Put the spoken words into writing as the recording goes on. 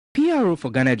PRO for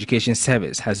Ghana Education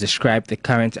Service has described the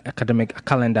current academic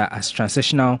calendar as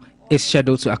transitional. It's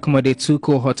scheduled to accommodate 2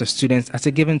 cohorts of students at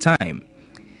a given time.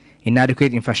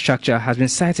 Inadequate infrastructure has been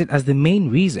cited as the main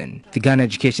reason. The Ghana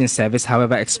Education Service,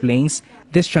 however, explains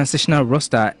this transitional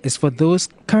roster is for those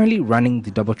currently running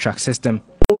the double-track system.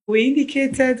 We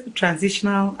indicated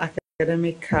transitional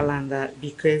academic calendar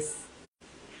because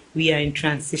we are in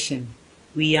transition.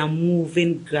 We are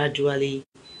moving gradually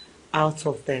out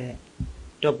of the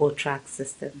double-track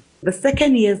system. The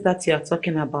second years that you are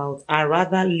talking about are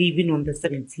rather leaving on the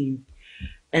 17th,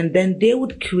 and then they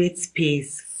would create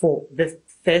space for the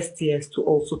first years to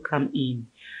also come in.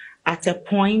 At a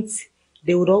point,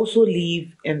 they would also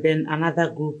leave, and then another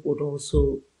group would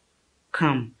also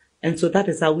come. And so that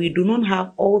is how we do not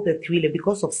have all the 3 levels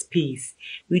because of space.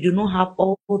 We do not have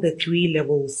all the 3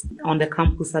 levels on the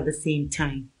campus at the same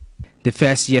time. The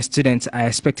first year students are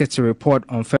expected to report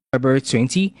on February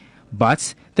 20,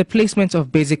 but the placement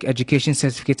of basic education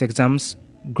certificate exams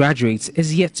graduates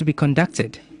is yet to be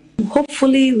conducted.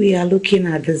 Hopefully, we are looking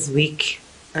at this week.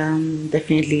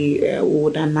 Definitely, we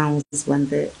would announce when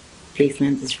the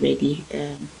placement is ready.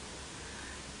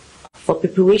 For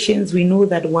preparations, we know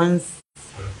that once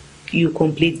you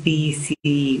complete BEC,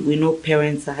 we know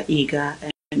parents are eager,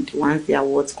 and once the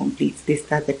awards complete, they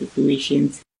start the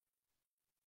preparations.